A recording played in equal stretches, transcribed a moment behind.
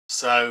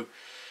So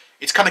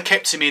it's kind of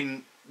kept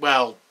him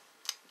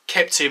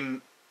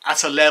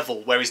at a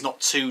level where he's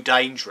not too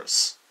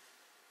dangerous,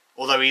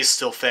 although he is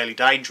still fairly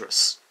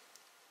dangerous.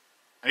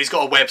 And he's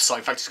got a website.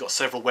 In fact, he's got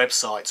several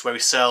websites where he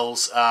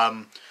sells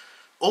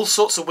all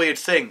sorts of weird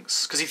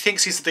things because he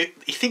thinks he's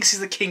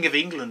the King of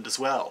England as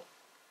well.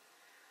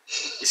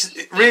 It's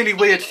a really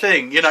weird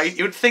thing, you know.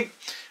 You would think,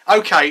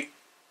 okay,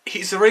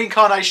 he's the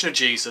reincarnation of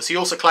Jesus. He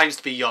also claims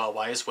to be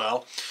Yahweh as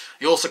well.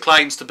 He also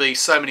claims to be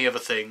so many other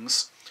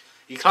things.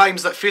 He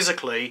claims that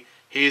physically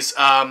his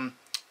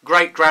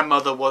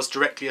great-grandmother was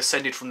directly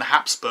ascended from the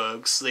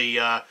Habsburgs,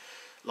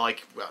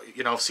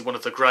 obviously one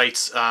of the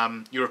great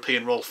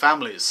European royal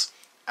families.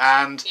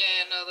 And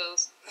yeah, I know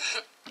those.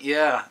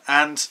 yeah,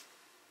 and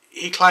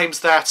he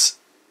claims that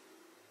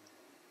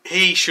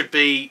he should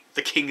be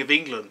the King of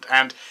England,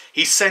 and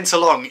he's sent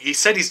along. He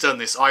said he's done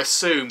this. I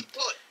assume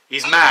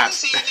he's mad. I don't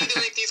see you need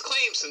to make these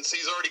claims since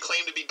he's already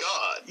claimed to be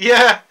God.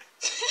 Yeah.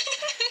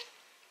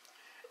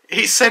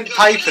 He sent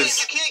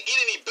papers. You can't get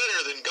any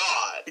better than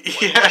God.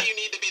 Yeah. Why do you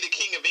need to be the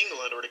King of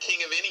England or the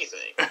King of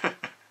anything?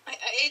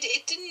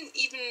 It didn't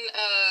even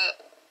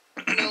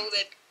know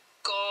that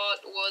God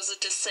was a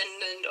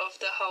descendant of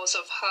the House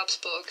of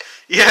Habsburg.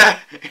 Yeah.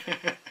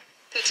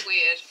 That's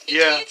weird.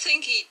 Yeah. You'd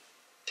think he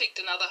picked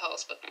another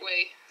house, but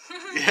wait.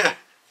 Yeah.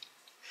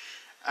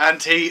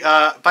 And he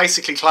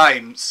basically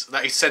claims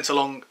that he sent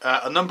along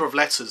a number of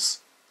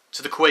letters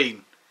to the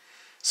Queen,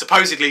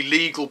 supposedly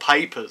legal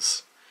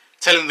papers,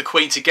 telling the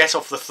Queen to get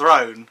off the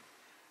throne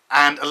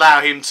and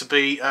allow him to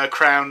be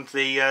crowned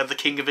the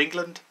King of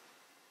England.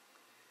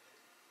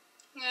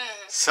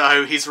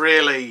 So he's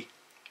really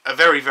a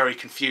very, very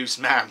confused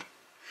man.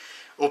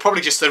 Or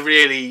probably just a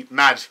really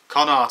mad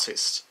con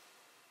artist.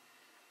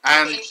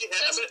 And he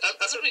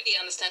doesn't really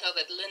understand how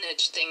that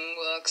lineage thing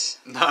works.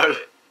 No.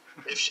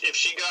 If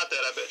she got that,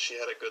 I bet she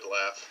had a good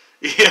laugh.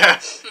 Yeah.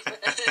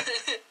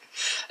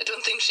 I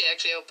don't think she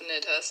actually opened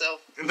it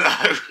herself.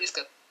 No.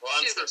 Well,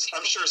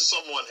 I'm sure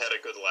someone had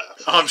a good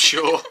laugh. I'm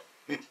sure.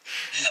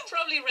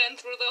 Probably ran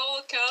through the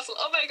whole castle.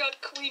 Oh my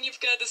god, Queen, you've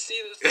got to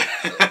see this. This is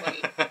so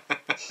funny.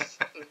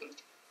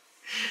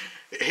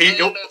 I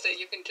don't know if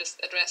you can just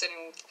address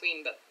anyone with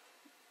Queen, but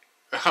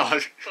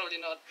probably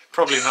not.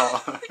 Probably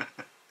not.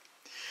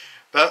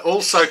 But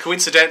also,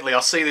 coincidentally, I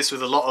see this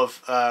with a lot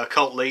of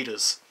cult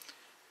leaders.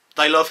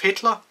 They love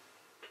Hitler.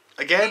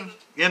 Again,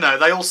 you know,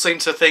 they all seem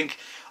to think,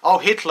 oh,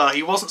 Hitler,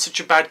 he wasn't such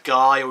a bad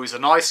guy, or he's a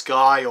nice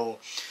guy, or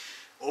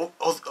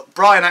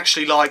Brian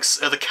actually likes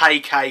the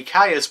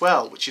KKK as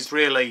well, which is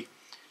really,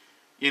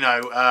 you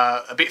know,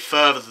 a bit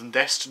further than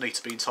Destiny,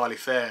 to be entirely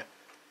fair.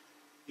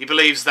 He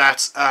believes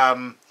that,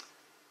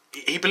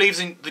 he believes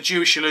in the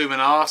Jewish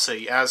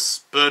Illuminati,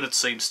 as Bernard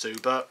seems to,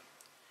 but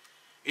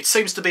it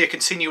seems to be a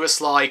continuous,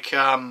 like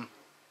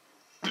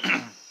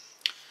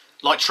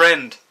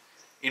trend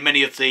in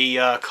many of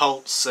the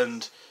cults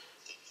and,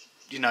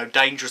 you know,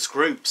 dangerous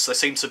groups. They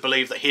seem to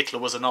believe that Hitler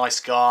was a nice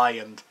guy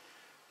and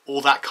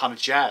all that kind of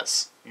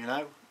jazz, you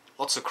know?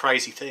 Lots of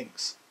crazy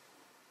things.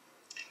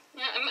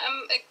 Yeah,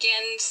 I'm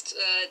against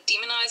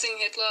demonizing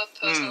Hitler,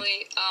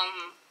 personally.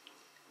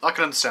 I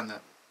can understand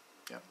that.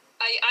 Yeah.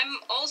 I'm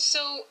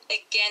also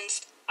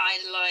against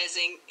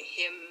idolizing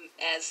him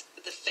as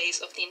the face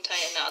of the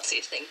entire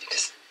Nazi thing,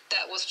 because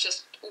that was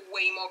just a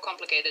way more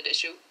complicated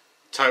issue.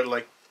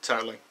 Totally.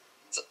 So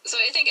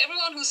I think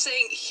everyone who's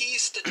saying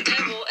he's the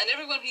devil, and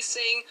everyone who's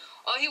saying,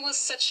 oh, he was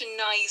such a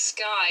nice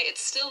guy,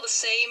 it's still the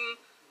same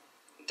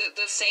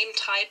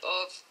type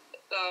of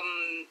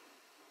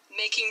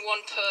making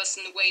one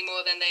person way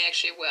more than they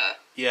actually were.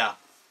 Yeah.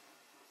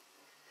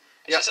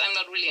 Just, I'm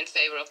not really in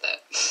favour of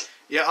that.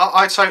 Yeah,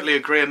 I totally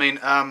agree. I mean,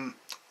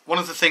 one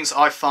of the things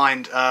I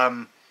find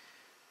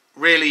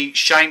really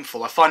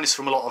shameful, I find this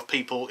from a lot of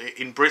people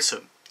in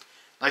Britain.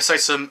 They say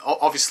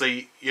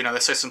obviously, you know, they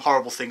say some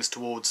horrible things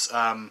towards,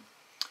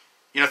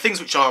 you know, things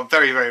which are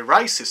very, very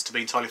racist, to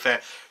be entirely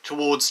fair,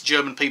 towards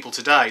German people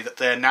today, that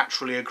they're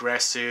naturally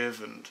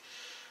aggressive and,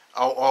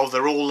 oh,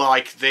 they're all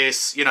like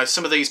this. You know,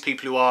 some of these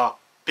people who are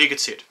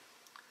bigoted.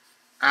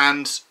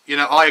 And, you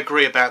know, I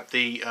agree about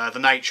the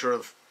nature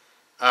of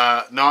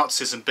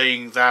Nazism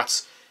being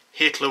that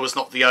Hitler was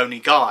not the only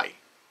guy.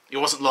 It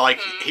wasn't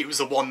like he was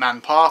a one-man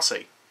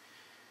party.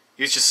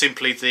 He was just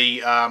simply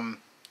the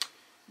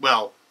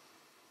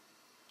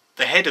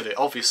head of it,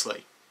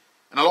 obviously.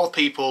 And a lot of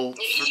people...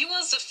 He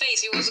was the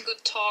face, he was a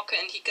good talker,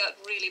 and he got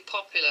really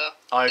popular.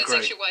 I agree. That's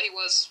actually why he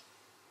was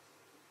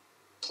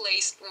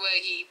placed where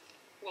he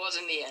was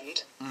in the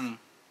end.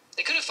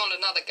 They could have found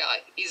another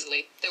guy,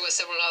 easily. There were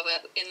several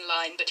other in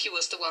line, but he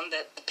was the one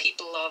that the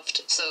people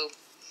loved, so...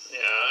 Yeah,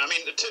 I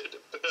mean,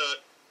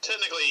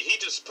 technically, he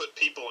just put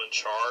people in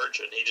charge,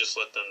 and he just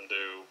let them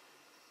do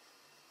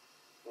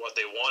what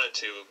they wanted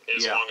to,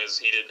 as long as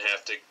he didn't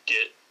have to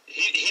get...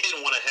 He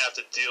didn't want to have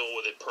to deal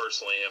with it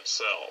personally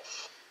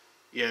himself.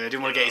 Yeah, he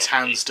didn't want to get his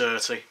hands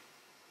dirty.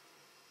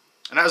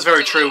 And that was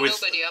very true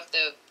with... Nobody up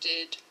there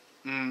did.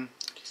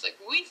 It's like,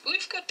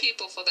 we've got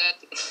people for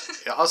that.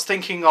 Yeah, I was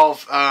thinking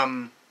of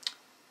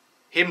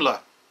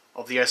Himmler,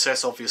 of the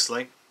SS,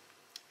 obviously.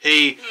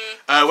 He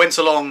went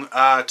along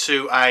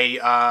to a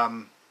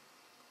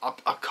I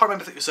can't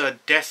remember if it was a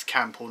death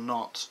camp or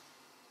not,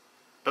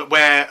 but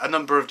where a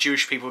number of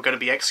Jewish people were going to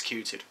be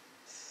executed,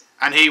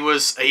 and he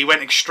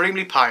went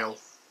extremely pale,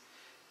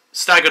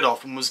 staggered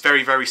off, and was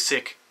very, very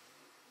sick.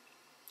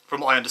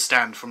 From what I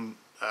understand, from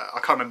I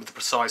can't remember the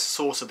precise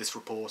source of this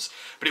report,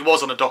 but it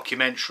was on a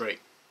documentary,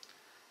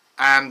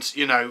 and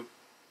you know,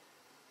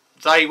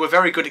 they were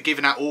very good at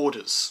giving out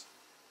orders.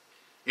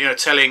 You know,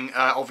 telling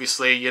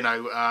obviously, you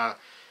know,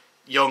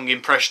 young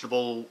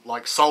impressionable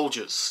like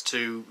soldiers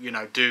to, you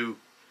know, do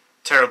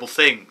terrible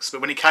things, but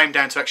when it came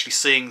down to actually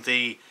seeing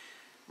the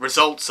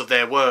results of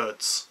their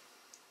words,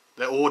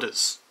 their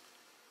orders,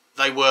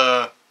 they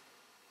were,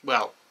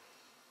 well,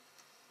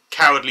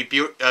 cowardly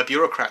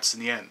bureaucrats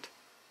in the end,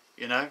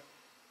 you know,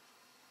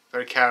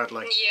 very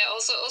cowardly. Yeah.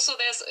 Also,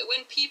 there's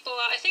when people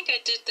are, I think I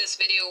did this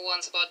video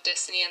once about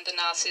Destiny and the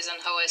Nazis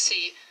and how I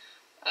see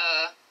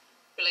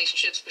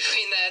relationships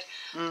between that.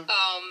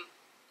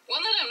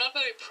 One that I'm not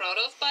very proud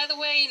of, by the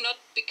way, not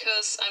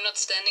because I'm not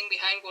standing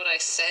behind what I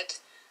said,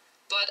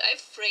 but I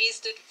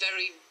phrased it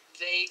very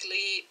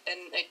vaguely,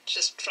 and I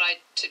just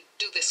tried to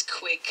do this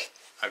quick.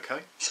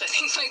 Okay. So I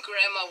think my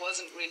grammar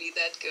wasn't really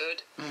that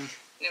good. And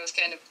it was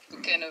kind of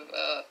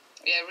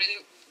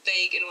really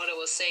vague in what I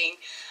was saying.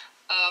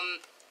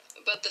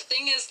 But the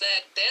thing is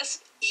that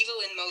there's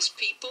evil in most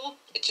people.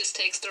 It just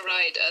takes the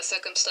right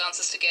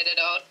circumstances to get it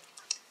out.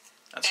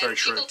 That's very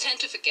true. People tend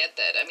to forget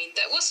that. I mean,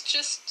 that was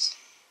just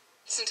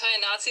this entire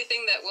Nazi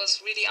thing. That was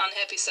really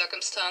unhappy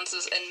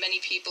circumstances, and many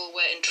people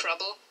were in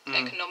trouble,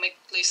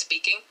 economically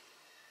speaking.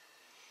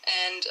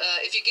 And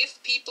if you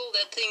give people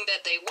that thing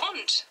that they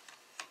want,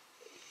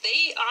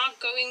 they are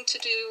going to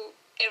do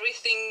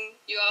everything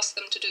you ask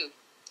them to do,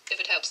 if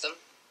it helps them.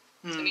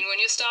 I mean, when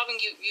you're starving,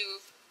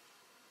 you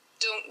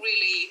don't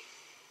really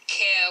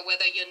care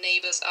whether your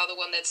neighbors are the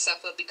one that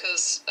suffer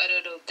because, I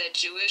don't know, they're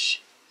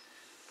Jewish.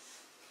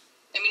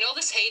 I mean, all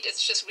this hate is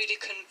just really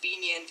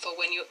convenient for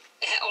when you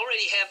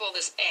already have all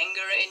this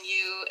anger in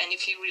you, and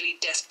if you're really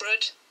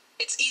desperate,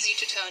 it's easy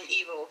to turn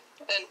evil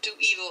and do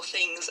evil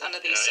things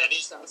under these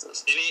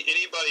circumstances.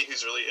 Anybody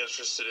who's really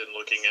interested in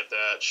looking at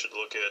that should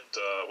look at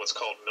what's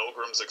called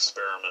Milgram's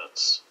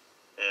experiments,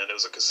 and it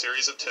was a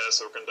series of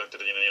tests that were conducted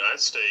in the United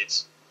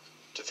States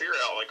to figure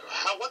out like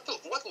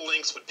what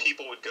lengths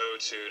people would go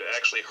to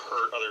actually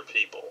hurt other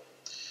people,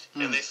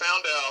 and they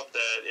found out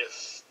that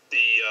if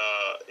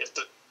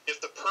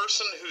the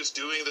person who's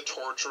doing the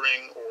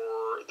torturing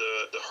or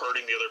the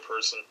hurting the other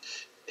person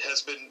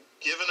has been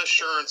given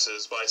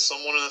assurances by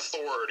someone in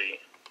authority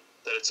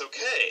that it's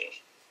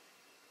okay,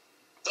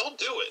 they'll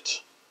do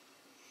it.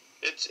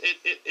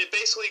 It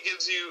basically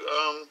gives you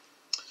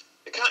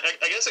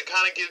I guess it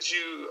kind of gives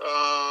you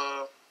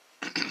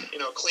you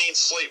know, a clean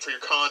slate for your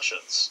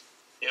conscience,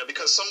 you know,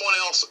 because someone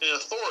else in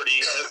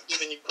authority has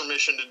given you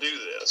permission to do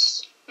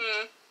this.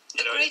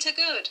 The greater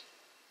good.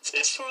 It's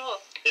best for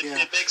all.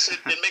 It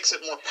makes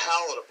it more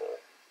palatable,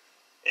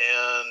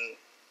 and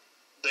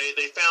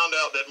they found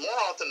out that more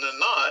often than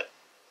not,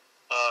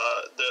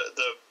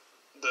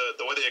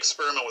 the way the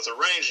experiment was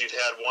arranged, you'd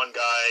had one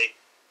guy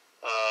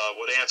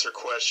would answer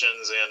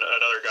questions, and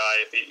another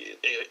guy,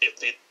 if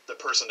the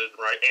person didn't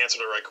answer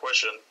the right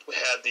question,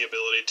 had the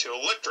ability to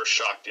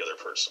electroshock the other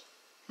person.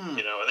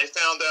 You know, and they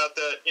found out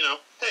that, you know,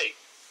 hey,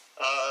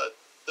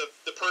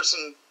 the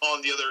person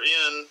on the other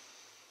end,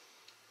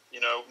 you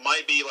know,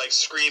 might be like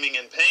screaming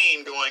in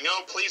pain, going,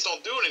 "Oh, please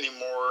don't do it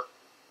anymore,"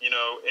 you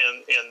know,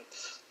 and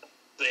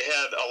they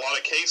had a lot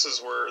of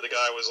cases where the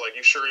guy was like,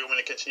 "You sure you want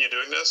to continue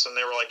doing this?" And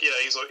they were like, "Yeah,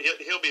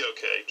 he'll be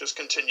okay. Just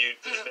continue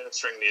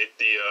administering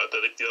the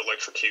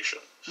electrocution."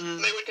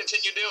 And they would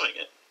continue doing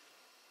it.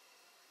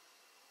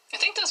 I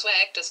think those were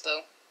actors,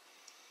 though.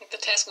 Like the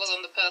test was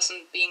on the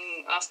person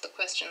being asked the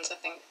questions, I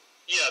think.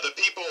 Yeah, the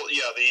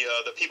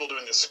people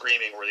doing the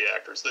screaming were the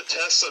actors. The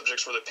test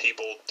subjects were the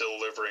people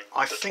delivering.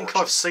 I think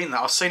I've seen that.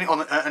 I've seen it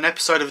on an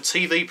episode of a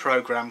TV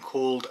program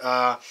called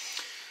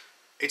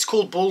it's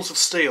called Balls of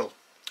Steel,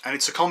 and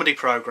it's a comedy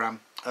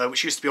program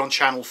which used to be on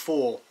Channel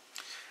 4,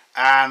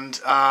 and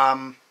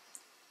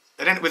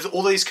it ended with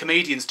all these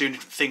comedians doing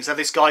different things. They had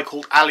this guy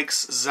called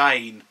Alex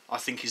Zane, I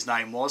think his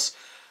name was,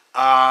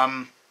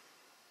 and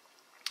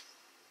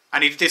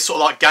he did this sort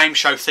of like game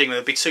show thing where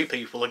there'd be two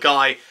people, a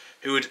guy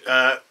who would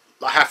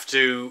have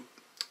to,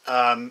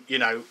 you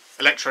know,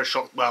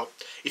 electroshock. Well,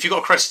 if you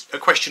got a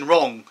question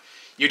wrong,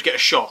 you'd get a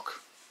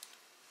shock,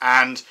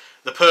 and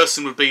the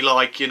person would be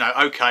like, you know,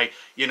 okay,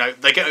 you know,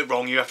 they get it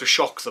wrong, you have to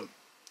shock them.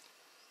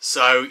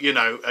 So, you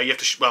know, you have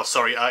to.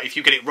 If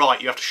you get it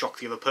right, you have to shock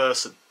the other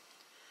person.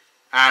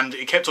 And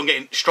it kept on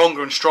getting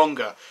stronger and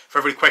stronger for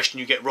every question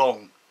you get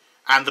wrong.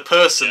 And the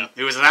person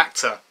who was an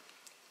actor,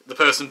 the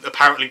person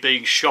apparently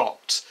being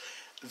shocked,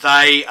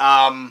 they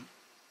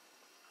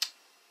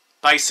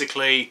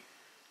basically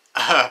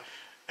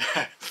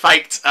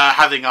faked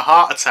having a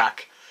heart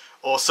attack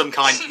or some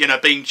kind, you know,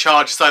 being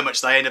charged so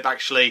much they end up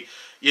actually,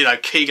 you know,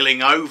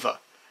 keeling over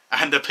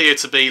and appear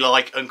to be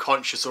like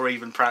unconscious or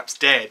even perhaps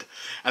dead.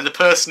 And the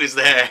person is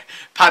there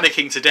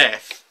panicking to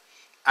death.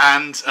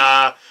 And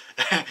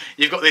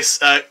you've got this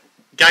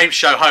game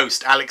show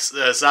host, Alex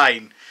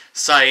Zane,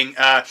 saying,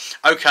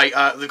 okay,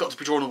 they've got to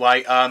be drawn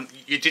away.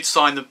 You did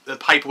sign the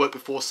paperwork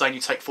before saying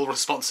you take full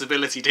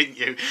responsibility, didn't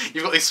you?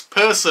 You've got this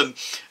person,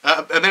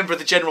 a member of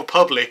the general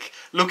public,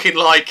 looking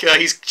like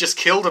he's just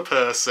killed a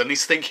person.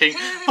 He's thinking,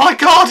 my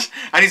God!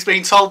 And he's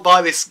being told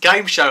by this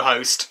game show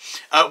host,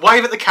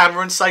 wave at the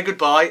camera and say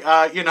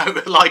goodbye, you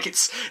know, like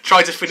it's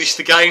trying to finish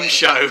the game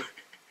show.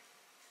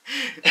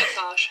 That's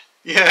harsh.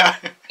 Yeah.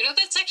 You know,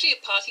 that's actually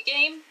a party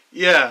game.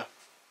 Yeah.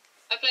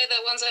 I played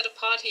that once at a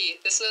party.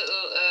 This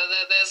little,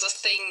 there's a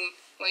thing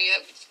where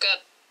you've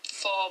got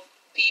 4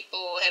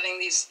 people having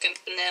these kind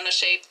of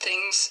banana-shaped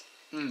things,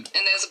 and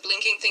there's a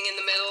blinking thing in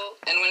the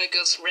middle, and when it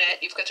goes red,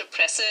 you've got to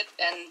press it,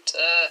 and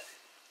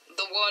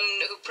the one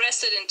who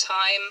pressed it in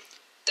time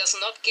does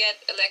not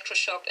get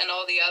electroshocked, and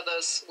all the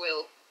others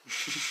will.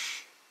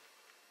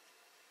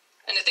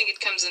 And I think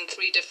it comes in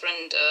 3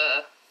 different,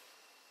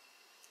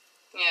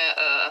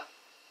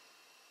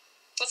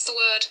 what's the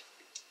word?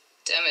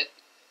 Damn it.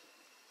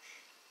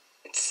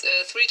 It's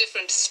 3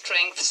 different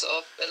strengths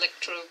of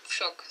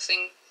electroshock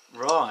thing.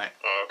 Right.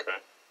 Oh, okay.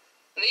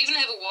 And they even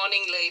have a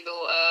warning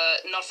label,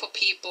 not for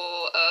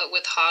people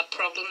with heart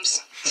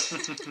problems.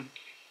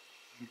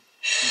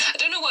 I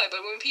don't know why,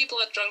 but when people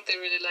are drunk, they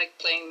really like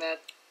playing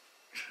that.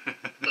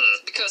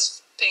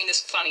 Because pain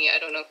is funny, I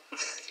don't know.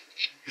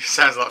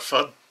 Sounds like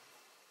fun.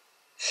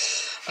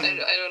 I don't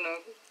know.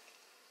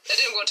 I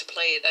didn't want to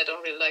play it, I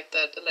don't really like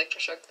that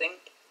electroshock thing.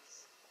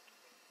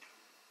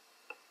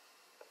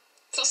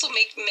 It also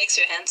makes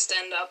your hand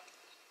stand up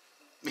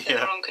in the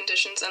wrong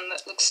conditions, and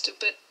that looks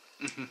stupid.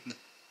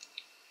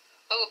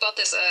 Oh, about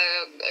this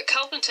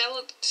cult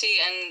mentality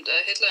and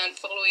Hitler and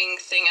following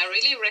thing, I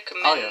really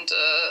recommend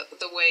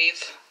The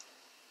Wave.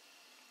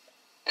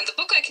 And the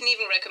book I can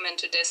even recommend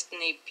to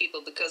Destiny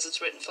people because it's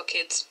written for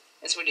kids.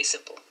 It's really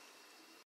simple.